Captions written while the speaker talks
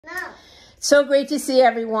So great to see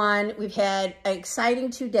everyone. We've had an exciting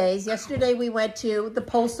 2 days. Yesterday we went to the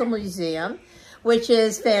Postal Museum, which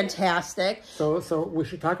is fantastic. So we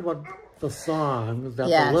should talk about the song that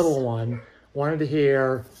the little one wanted to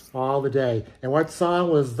hear all the day. And what song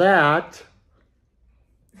was that?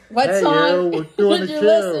 What song did you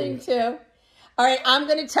listen to? All right, I'm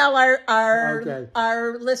going to tell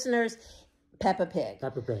our listeners Peppa Pig.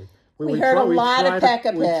 Peppa Pig. We heard a lot of Peppa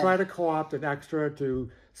Pig. We try to co-opt an extra to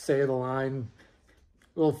say the line,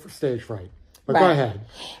 a little stage fright. But go ahead.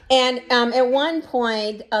 And at one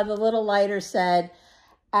point, the little lighter said,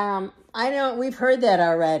 I know we've heard that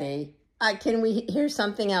already. Can we hear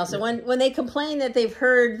something else? And when they complain that they've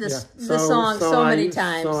heard the song so many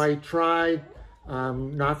times. So I tried,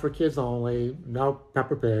 not for kids only, no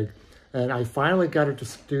Peppa Pig. And I finally got her to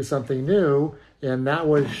do something new, and that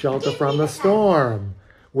was Shelter from the Storm,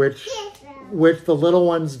 which the little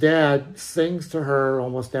one's dad sings to her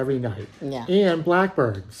almost every night. Yeah. And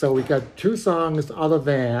Blackbird. So we got 2 songs other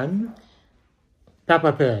than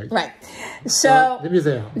Peppa Pig. Right. So the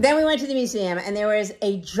museum. Then we went to the museum, and there was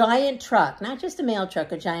a giant truck, not just a mail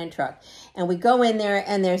truck, a giant truck. And we go in there,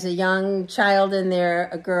 and there's a young child in there,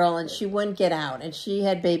 a girl, and she wouldn't get out, and she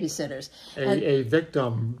had babysitters. A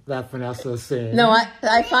victim that Vanessa is seeing. No,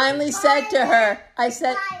 I finally said to her,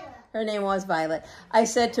 her name was Violet. I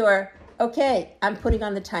said to her, okay, I'm putting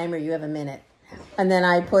on the timer. You have a minute. And then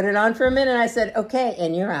I put it on for a minute. And I said, okay,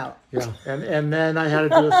 and you're out. Yeah, and then I had to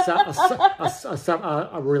do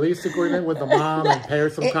a release agreement with the mom and pay her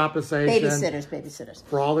some compensation. Babysitters.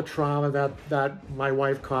 For all the trauma that my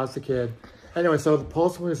wife caused the kid. Anyway, so the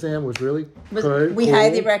Postal Museum was really good. We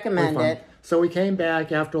highly recommend it. So we came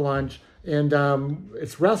back after lunch, and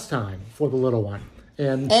it's rest time for the little one.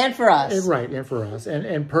 And for us. Right, and for us.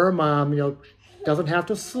 And per mom, doesn't have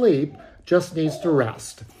to sleep, just needs to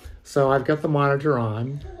rest. So I've got the monitor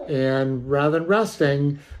on, and rather than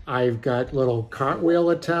resting, I've got little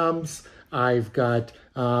cartwheel attempts. I've got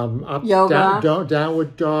yoga,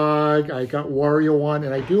 downward dog. I got Warrior One,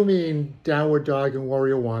 and I do mean downward dog and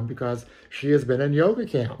Warrior One because she has been in yoga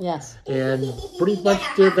camp. Yes, and pretty much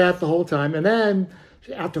did that the whole time. And then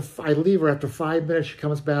I leave her after 5 minutes. She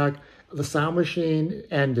comes back. The sound machine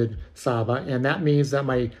ended, Saba, and that means that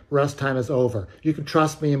my rest time is over. You can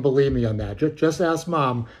trust me and believe me on that. Just ask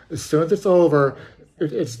Mom. As soon as it's over,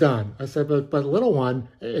 it's done. I said, but little one,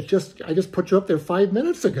 I just put you up there 5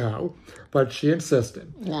 minutes ago. But she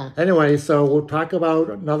insisted. Yeah. Anyway, so we'll talk about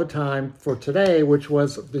another time for today, which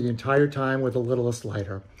was the entire time with the littlest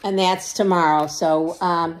lighter. And that's tomorrow. So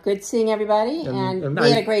good seeing everybody, and we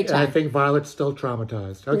had a great time. And I think Violet's still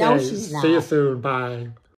traumatized. Okay, no, she's not. See you soon. Bye.